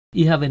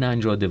You have an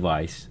Android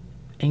device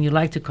and you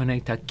like to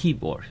connect a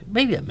keyboard,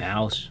 maybe a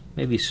mouse,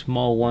 maybe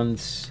small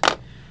ones,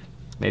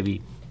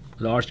 maybe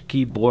large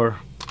keyboard.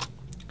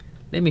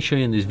 Let me show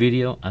you in this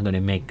video. I'm going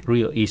to make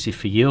real easy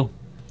for you.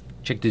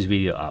 Check this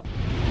video out.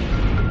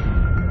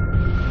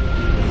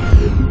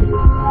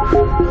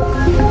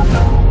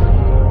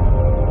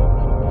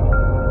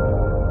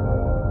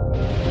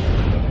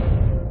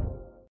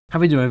 How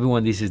are you doing,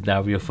 everyone? This is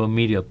Dario from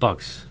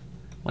MEDIABOXENT.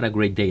 What a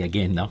great day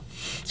again, no?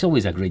 It's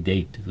always a great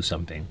day to do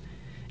something.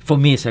 For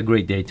me, it's a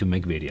great day to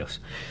make videos.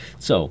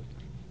 So,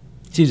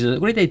 since it's a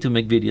great day to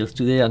make videos,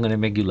 today I'm going to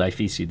make your life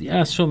easy. There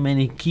are so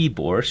many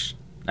keyboards.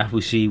 As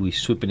we see, we're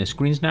sweeping the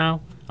screens now.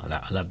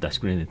 I love that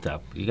screen at the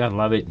top. You gotta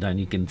love it, then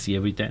you can see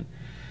everything.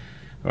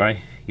 All right,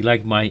 you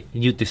like my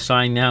new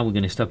design now? We're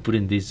going to start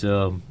putting this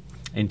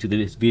into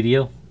this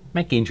video.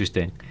 Make it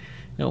interesting.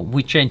 You know,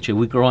 we change it,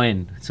 we're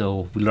growing,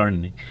 so we're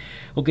learning.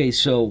 Okay,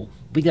 so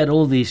we got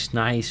all these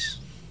nice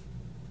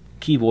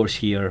keyboards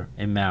here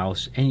and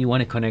mouse, and you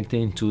want to connect it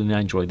into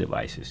Android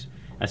devices.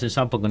 As an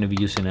example, I'm going to be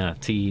using a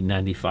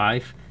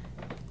T95.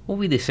 Will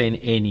be the same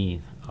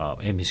any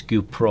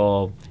MSQ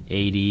Pro,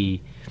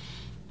 80,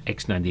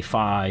 X95,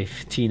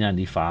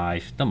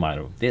 T95, no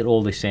matter. They're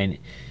all the same.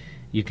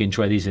 You can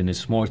try this in a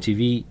smart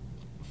TV,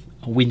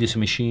 a Windows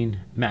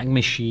machine, Mac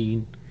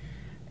machine,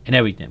 and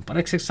everything. But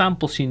as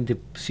example, since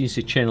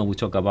the channel we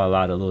talk about a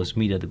lot of those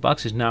media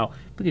boxes, now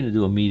we're going to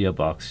do a media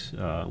box,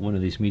 one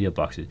of these media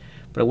boxes.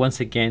 But once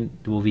again,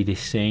 it will be the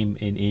same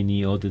in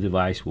any other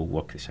device, will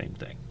work the same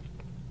thing.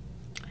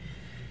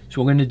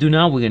 So what we're going to do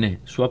now, we're going to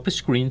swap the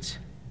screens.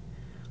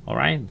 All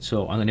right,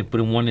 so I'm going to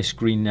put in one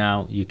screen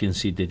now. You can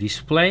see the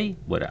display,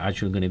 what I'm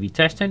actually going to be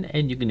testing,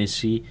 and you're going to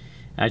see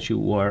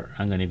actually where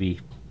I'm going to be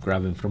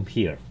grabbing from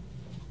here.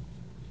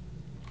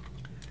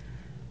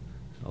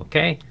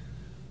 Okay,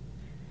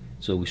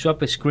 so we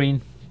swap a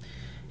screen,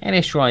 and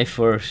let's try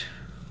first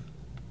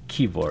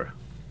keyboard.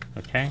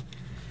 Okay,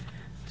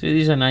 so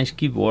this is a nice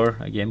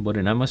keyboard, again, bought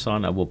on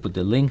Amazon. I will put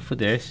the link for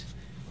this.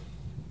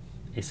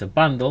 It's a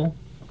bundle.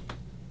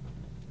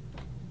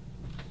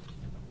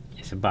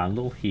 It's a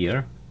bundle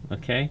here,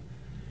 okay,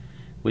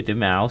 with the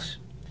mouse,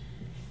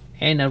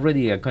 and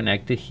already I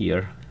connected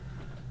here.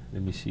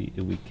 Let me see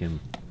if we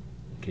can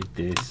get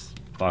this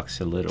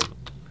box a little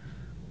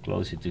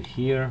closer to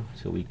here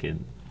so we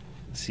can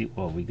see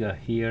what we got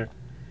here.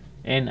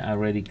 And I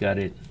already got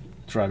it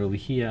right over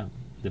here,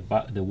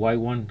 the white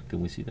one.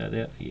 Can we see that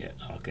there? Yeah,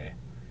 okay,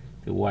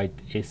 the white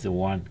is the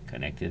one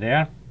connected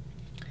there.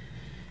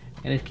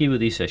 And let's give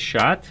this a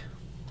shot.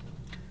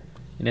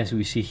 And as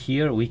we see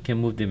here, we can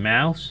move the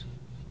mouse.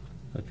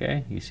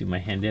 Okay, you see my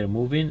hand there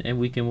moving, and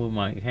we can move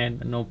my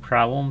hand, no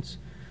problems.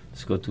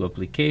 Let's go to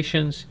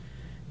applications,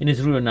 and it's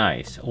real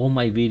nice. All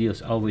my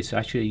videos always,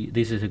 actually,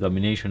 this is a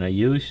combination I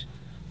use.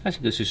 That's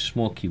because it's a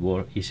small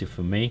keyboard, easy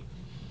for me.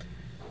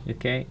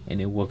 Okay,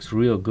 and it works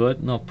real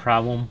good, no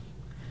problem.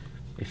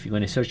 If you're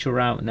going to search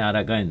around, now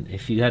again,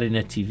 if you got it in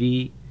a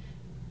TV,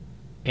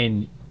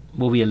 and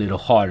will be a little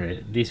harder.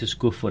 This is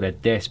good for the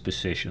desk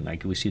position,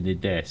 like we see the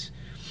desk.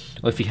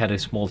 Or if you had a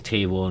small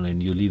table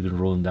in your living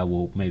room, that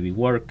will maybe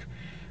work.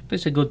 But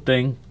it's a good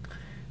thing.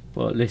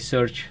 But let's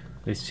search.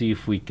 Let's see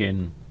if we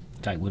can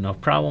type with no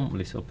problem.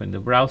 Let's open the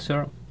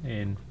browser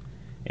and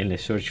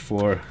let's search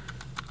for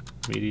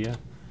media.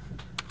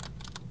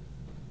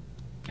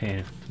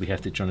 And we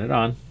have to turn it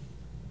on.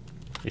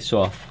 It's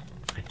off.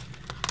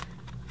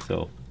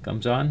 So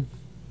comes on,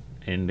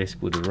 and let's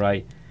put it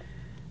right.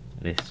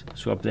 Let's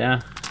swap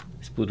that.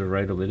 Let's put it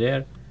right over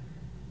there,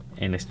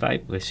 and let's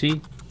type. Let's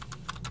see.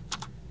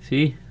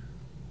 See?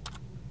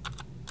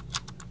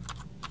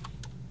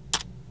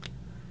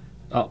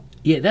 Oh,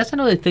 yeah, that's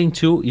another thing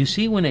too. You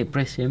see, when I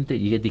press enter,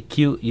 you get the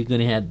cue. You're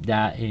gonna have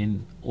that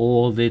in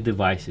all the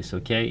devices,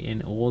 okay?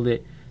 In all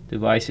the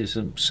devices,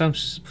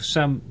 for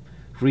some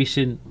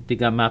reason they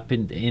got mapped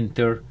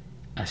enter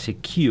as a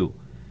cue,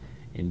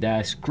 and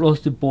that's across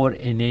the board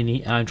in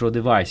any Android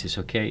devices,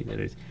 okay? That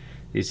is,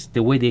 it's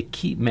the way they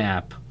keep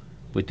map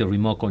with the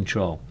remote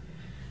control.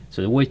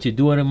 So the way to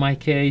do it in my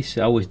case,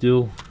 I always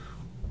do.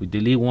 We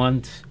delete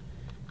once,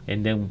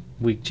 and then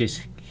we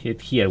just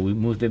hit here. We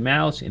move the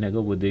mouse, and I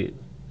go with the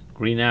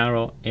green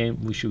arrow,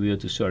 and we should be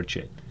able to search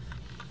it.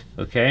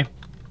 Okay.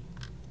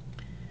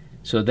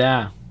 So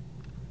that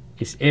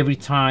is every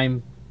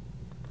time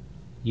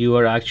you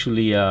are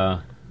actually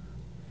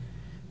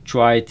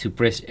try to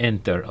press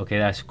enter. Okay,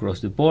 that's across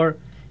the board,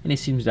 and it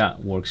seems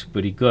that works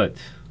pretty good.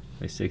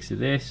 Let's exit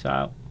this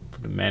out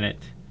for a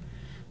minute.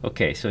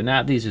 Okay, so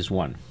now this is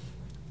one.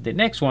 The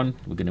next one,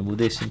 we're gonna move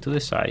this into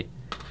the side.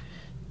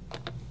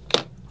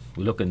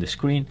 We look on the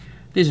screen.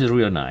 This is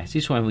real nice.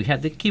 This one, we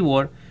had the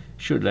keyboard.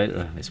 Sure,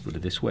 let's put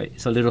it this way.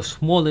 It's a little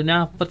small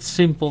enough, but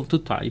simple to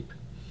type.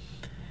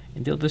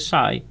 And the other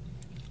side,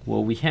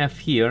 what we have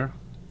here,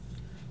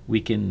 we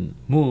can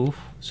move.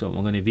 So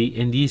I'm going to be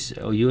in this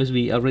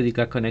USB already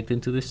got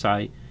connected to the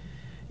side.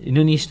 It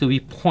needs to be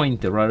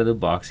pointed right at the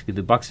box.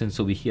 The box is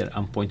over here.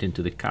 I'm pointing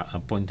to the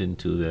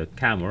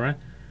camera,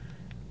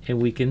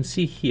 and we can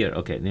see here.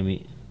 Okay, let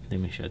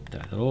me shut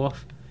that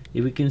off.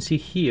 If we can see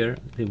here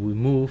that we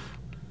move,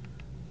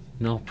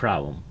 no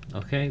problem.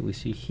 Okay, we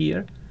see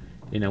here,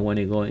 and I want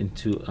to go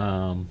into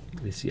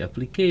let's see,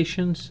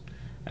 applications.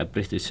 I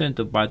press the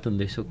center button,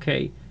 this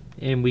okay,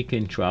 and we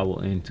can travel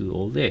into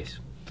all this.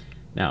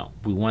 Now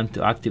we want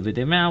to activate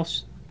the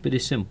mouse. Pretty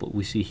simple.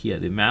 We see here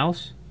the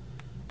mouse,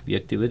 we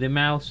activate the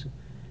mouse,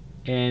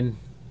 and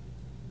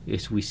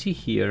as we see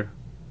here,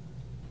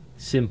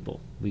 simple,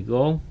 we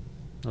go,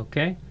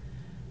 okay,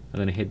 I'm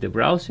gonna hit the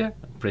browser,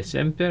 press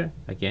enter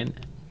again,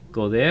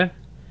 go there,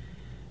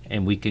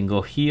 and we can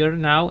go here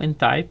now and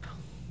type,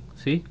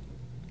 see,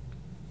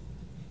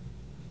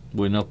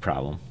 with no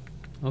problem.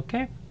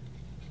 Okay,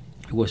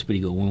 it was pretty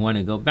good. We want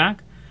to go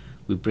back,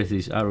 we press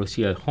this arrow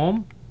here at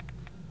home,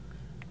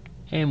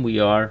 and we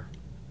are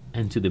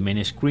into the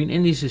main screen,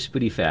 and this is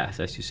pretty fast,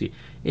 as you see.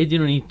 You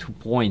don't need to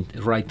point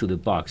right to the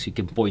box, you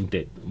can point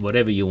it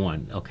whatever you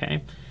want.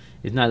 Okay,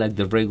 it's not like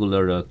the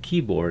regular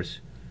keyboards,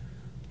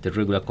 the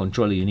regular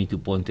controller, you need to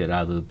point it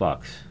out of the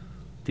box.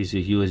 This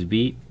is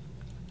USB,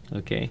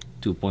 okay,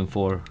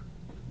 2.4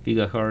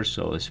 gigahertz,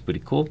 so it's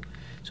pretty cool.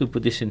 So we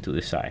put this into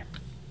the side.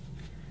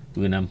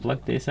 We're gonna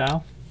unplug this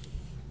out,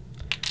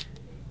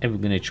 and we're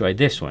gonna try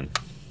this one.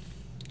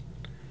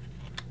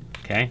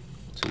 Okay,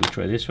 so we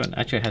try this one.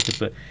 Actually, I have to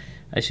put,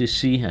 as you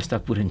see, I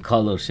start putting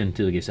colors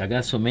into this. I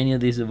got so many of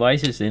these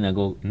devices, then I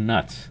go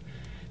nuts.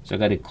 So I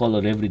got to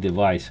color every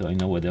device so I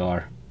know where they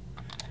are.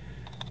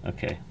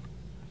 Okay,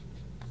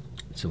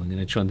 so we're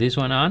gonna turn this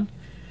one on.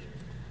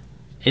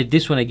 And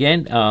this one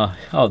again,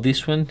 oh,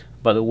 this one,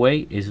 by the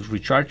way, is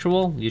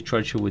rechargeable. You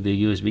charge it with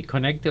the USB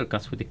connector, it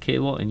comes with the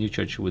cable, and you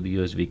charge it with the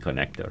USB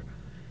connector.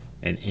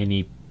 And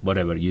any,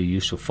 whatever, you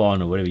use your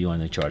phone or whatever you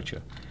want to charge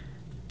it.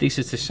 This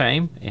is the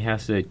same, it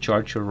has the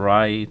charger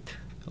right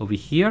over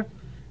here.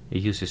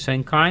 It uses the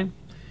same kind.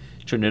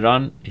 Turn it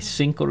on, it's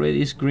sync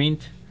already, it's green.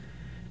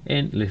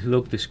 And let's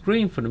look the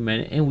screen for a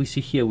minute, and we see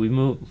here we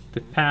move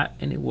the pad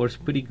and it works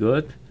pretty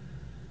good.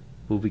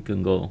 But we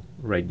can go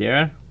right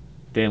there.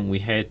 Then we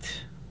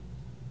hit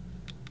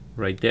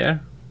right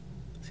there.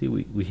 See,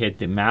 we hit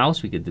the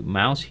mouse, we get the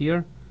mouse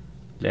here.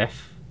 Right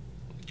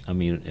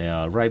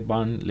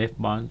button,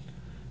 left button.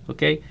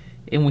 Okay,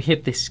 and we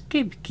hit the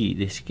escape key.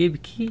 The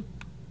escape key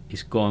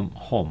is going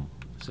home.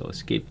 So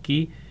escape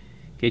key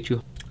get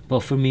you.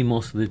 But for me,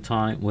 most of the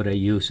time, what I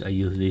use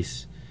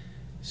this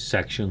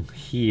section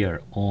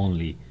here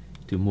only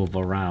to move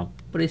around.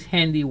 But it's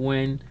handy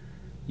when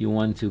you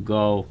want to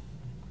go.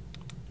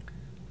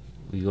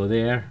 We go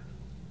there.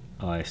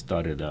 Oh, I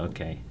started.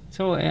 Okay.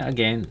 So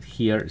again,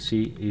 here,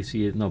 see, you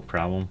see it, no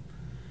problem.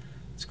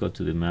 Let's go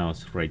to the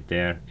mouse right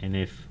there, and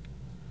if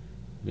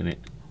I'm gonna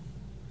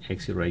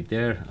exit right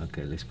there.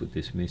 Okay, let's put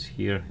this miss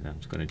here.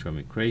 It's gonna drive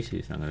me crazy.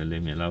 It's not gonna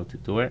let me allow to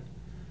do it.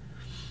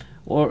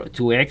 Or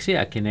to exit,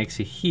 I can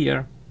exit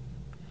here,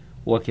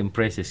 or I can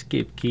press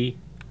escape key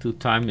 2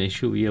 times. It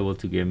should be able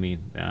to get me.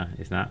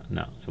 It's not.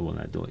 No, it will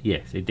not do it.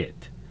 Yes, it did.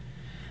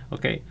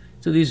 Okay,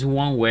 so this is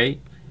one way.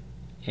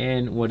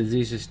 And what is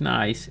this is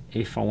nice.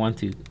 If I want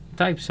to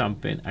type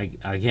something,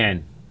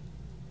 again,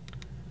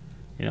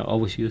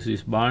 always use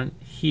this button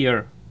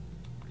here,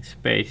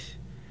 space,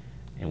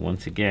 and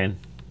once again,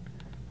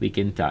 we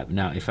can type.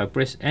 Now, if I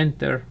press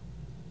enter.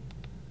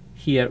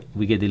 Here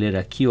we get the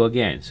letter Q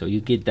again, so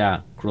you get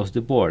that across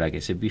the board, like I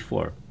said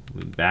before.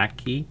 With back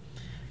key.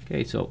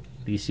 Okay, so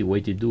the easy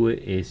way to do it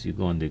is you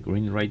go on the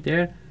green right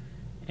there,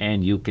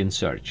 and you can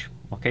search.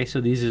 Okay,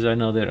 so this is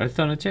another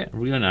alternative,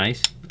 real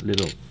nice,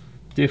 little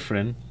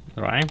different,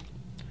 right?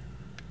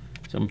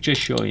 So I'm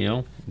just showing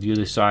you. You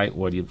decide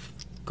what is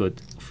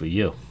good for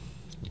you.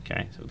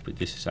 Okay, so we put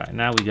this aside.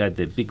 Now we got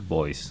the big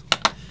boys.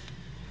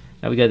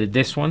 Now we got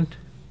this one.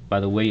 By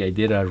the way, I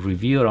did a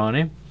review on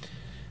it.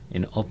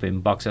 In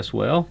open box as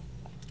well.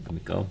 Let me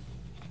go.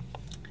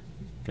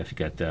 If you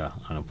got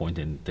on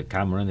pointing the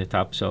camera on the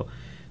top. So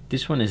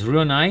this one is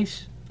real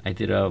nice. I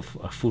did a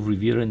full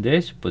review on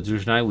this, but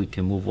there's now we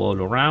can move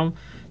all around.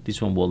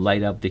 This one will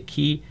light up the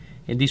key,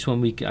 and this one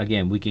we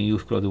can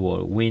use across the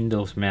board.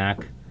 Windows,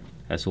 Mac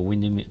has a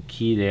window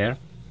key there.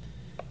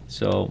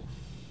 So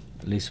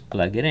let's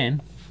plug it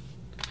in.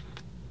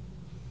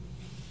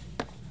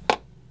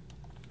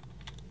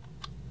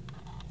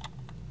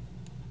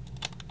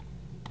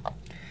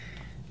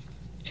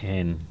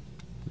 And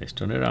let's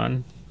turn it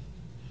on.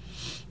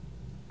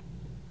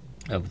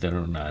 Up there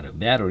on a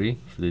battery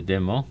for the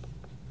demo.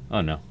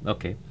 Oh no,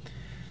 okay,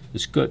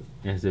 it's good.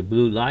 There's the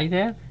blue light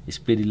there. It's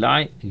pretty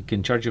light. You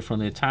can charge it from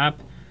the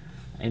top,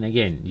 and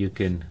again, you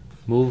can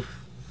move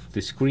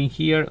the screen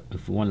here.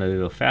 If we want a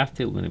little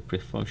faster, we're going to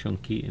press function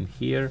key in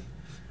here.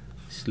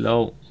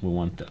 Slow, we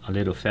want a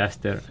little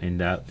faster,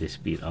 and that the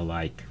speed I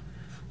like.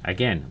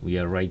 Again, we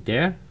are right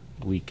there.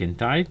 We can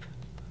type.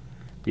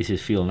 This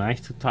is feel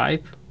nice to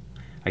type.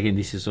 Again,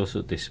 this is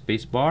also the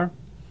space bar.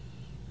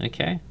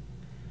 Okay.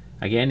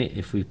 Again,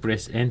 if we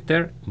press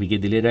enter, we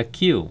get the letter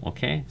Q.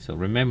 Okay. So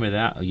remember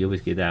that, you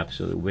always get that.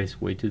 So the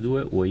best way to do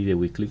it, or either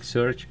we click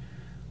search,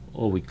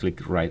 or we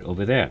click right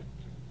over there.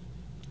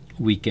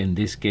 We can, in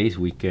this case,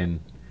 we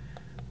can,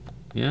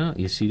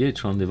 you see it,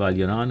 turn the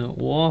value on or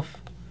off,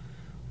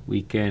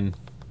 we can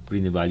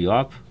bring the value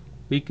up,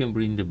 we can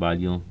bring the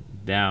value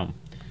down.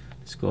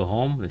 Let's go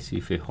home. Let's see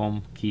if a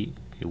home key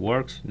it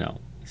works. No,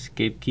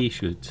 escape key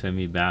should send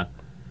me back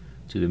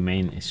to the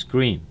main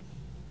screen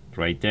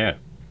right there.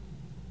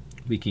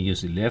 We can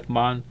use the left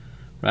button,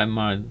 right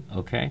button.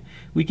 Okay,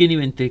 we can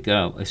even take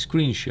a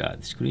screenshot.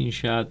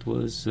 Screenshot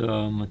was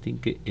I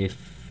think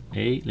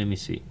FA. Let me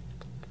see.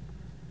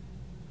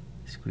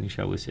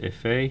 Screenshot was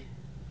FA.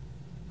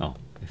 Oh,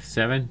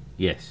 F7.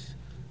 Yes,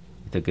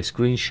 we took a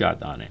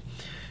screenshot on it,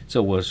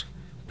 so it was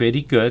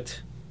pretty good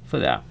for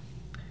that.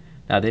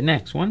 Now the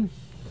next one,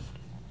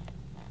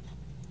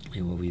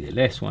 it will be the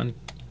last one.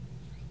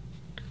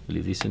 We'll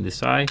leave this on the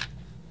side.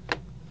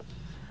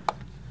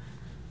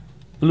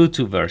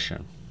 Bluetooth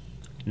version.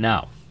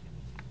 Now,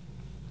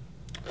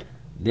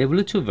 the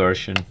Bluetooth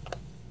version,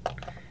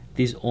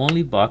 these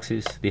only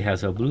boxes, they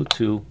has a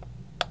Bluetooth.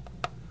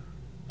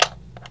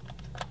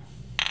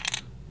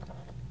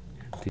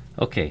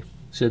 Okay,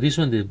 so this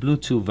one, the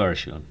Bluetooth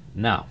version.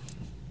 Now,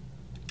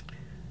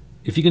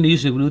 if you're going to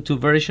use the Bluetooth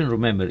version,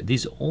 remember,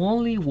 this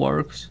only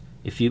works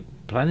if you're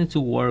planning to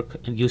work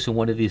and using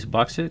one of these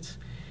boxes,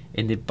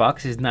 and the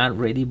box is not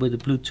ready with the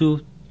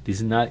Bluetooth. This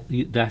is not,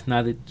 that's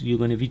not it you're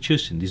going to be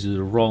choosing. This is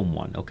the wrong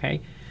one, okay?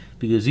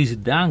 Because this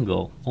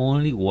dongle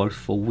only works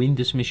for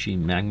Windows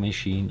machine, Mac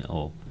machine,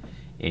 or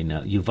in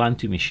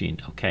Ubuntu machine,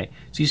 okay?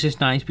 So this is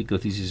nice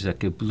because this is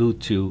like a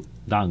Bluetooth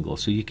dongle,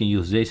 so you can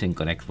use this and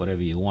connect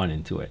whatever you want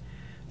into it.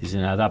 This is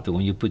an adapter.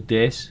 When you put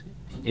this,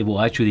 it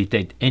will actually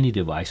detect any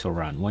device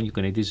around. When you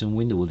connect this in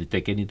Windows, it will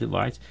detect any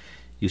device.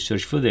 You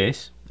search for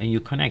this and you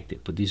connect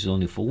it. But this is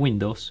only for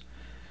Windows,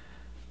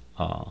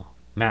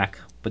 Mac.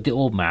 But they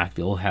all Mac,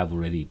 they all have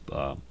already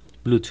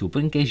Bluetooth.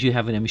 But in case you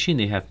have in a machine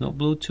they have no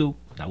Bluetooth,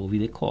 that will be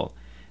the call.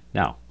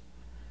 Now,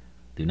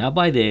 do not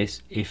buy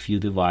this if your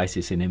device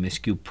is an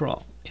MSQ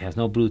Pro. It has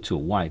no Bluetooth.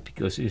 Why?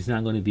 Because it's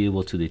not going to be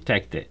able to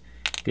detect it,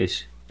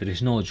 because there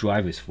is no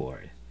drivers for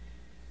it.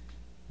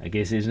 I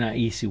guess it's not an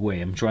easy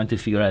way. I'm trying to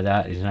figure out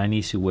that it's not an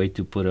easy way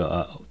to put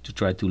to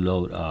try to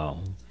load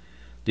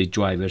the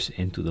drivers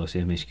into those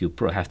MSQ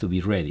Pro. Have to be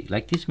ready.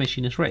 Like this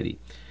machine is ready.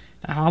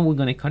 Now how are we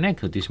going to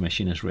connect with this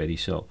machine is ready?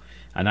 So,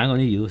 and I'm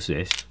going to use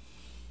this.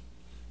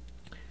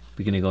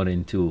 We're going to go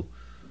into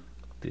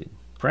the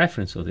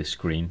preference of the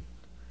screen,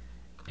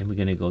 and we're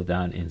going to go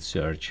down and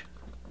search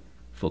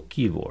for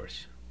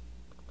keyboards.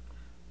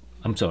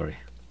 I'm sorry,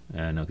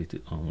 not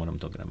what I'm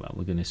talking about.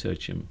 We're going to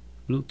search in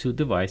Bluetooth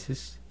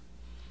devices.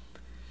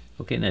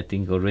 Okay, and I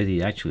think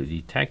already actually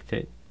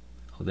detected.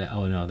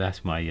 Oh no,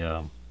 that's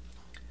my.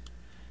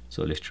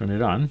 So let's turn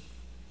it on.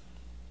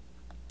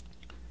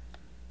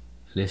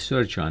 Let's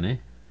search on it,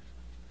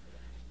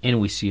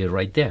 and we see it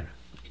right there.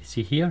 You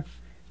see here,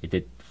 it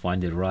did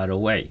find it right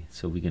away.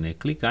 So we're gonna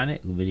click on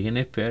it. We're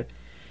gonna pair,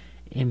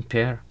 and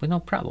pair with no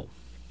problem.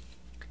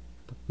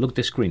 Look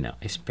the screen now.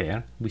 It's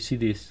pair. We see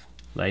this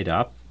light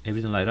up.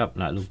 Everything light up.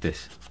 Now look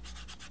this.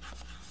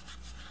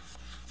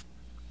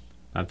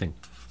 Nothing.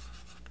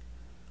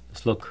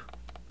 Let's look.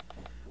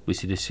 We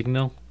see the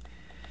signal.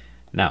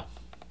 Now,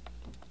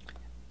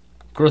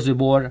 across the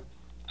board,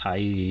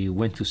 I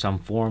went to some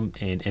forum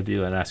and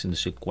everyone asking the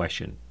same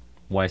question: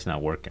 why it's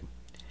not working?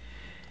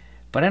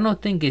 But I don't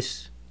think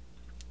it's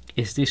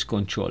this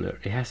controller.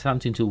 It has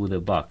something to do with the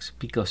box,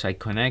 because I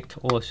connect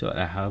also.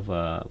 I have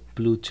a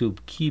Bluetooth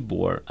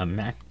keyboard, a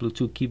Mac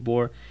Bluetooth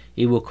keyboard.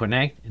 It will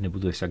connect and it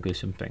will do exactly the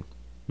same thing.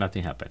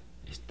 Nothing happened.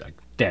 It's like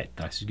dead.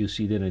 As you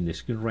see that in the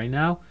screen right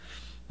now.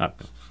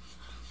 Nothing.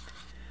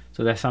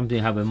 So that's something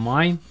to have in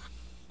mind.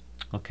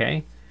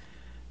 Okay.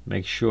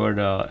 Make sure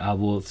that I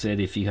will say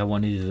if you have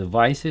one of these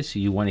devices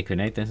you want to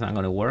connect, it's not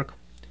going to work.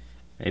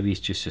 Maybe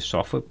it's just a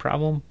software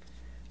problem.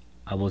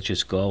 I will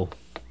just go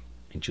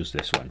and choose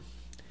this one.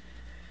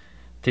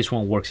 This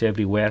one works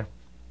everywhere.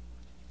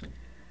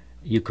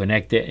 You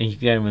connect it and you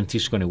guarantee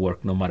it's going to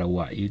work no matter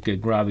what. You can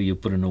grab it, you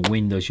put it on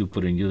Windows, you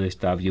put it in your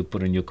desktop, you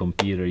put it in your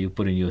computer, you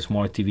put it in your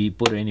smart TV,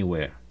 put it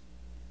anywhere.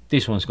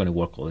 This one's going to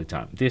work all the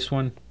time. This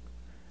one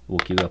will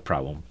give you a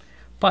problem.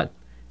 But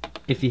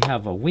if you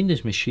have a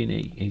Windows machine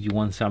and you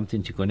want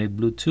something to connect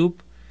Bluetooth,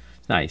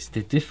 nice.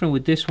 The difference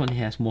with this one, it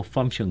has more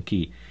function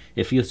key.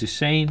 It feels the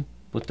same,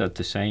 but not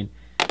the same.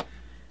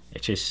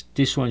 It's just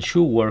this one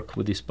should work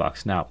with this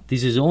box. Now,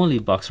 this is the only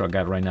box I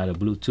got right now, the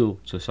Bluetooth.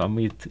 So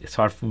it's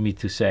hard for me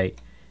to say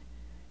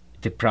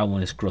the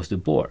problem is across the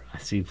board. I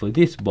see for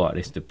this board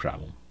it's the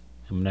problem.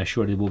 I'm not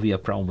sure there will be a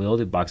problem with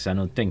other boxes. I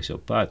don't think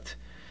so. But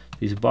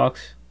this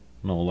box,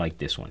 no, like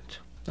this one.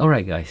 All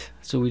right, guys.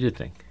 So what do you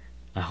think?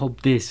 I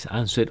hope this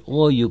answered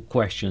all your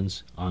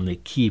questions on the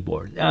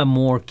keyboard. There are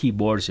more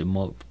keyboards and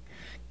more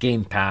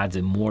game pads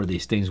and more of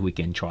these things we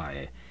can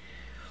try.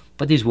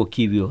 But this will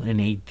give you an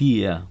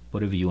idea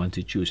whatever you want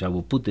to choose. I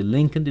will put the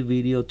link in the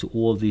video to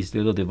all these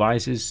little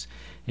devices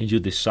and you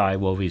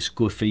decide what is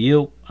good for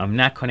you. I'm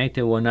not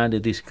connected with none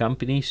of these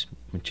companies,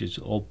 which is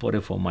all put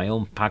it for my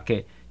own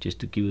packet just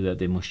to give you the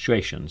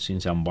demonstration.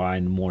 Since I'm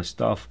buying more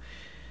stuff,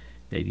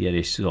 the idea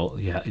is so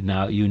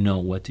now you know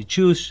what to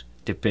choose.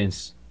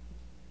 Depends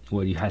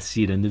what you have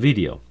seen in the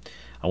video.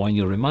 I want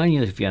to remind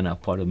you, if you're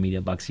not part of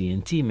MediaBox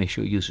ENT, make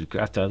sure you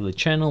subscribe to the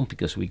channel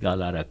because we got a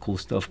lot of cool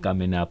stuff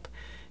coming up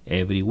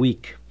every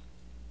week.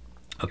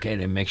 Okay,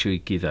 then make sure you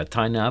give a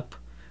sign up,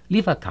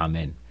 leave a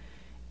comment,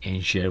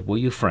 and share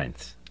with your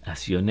friends. I'll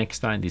see you next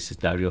time. This is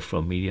Dario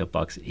from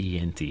MediaBox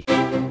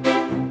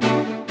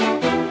ENT.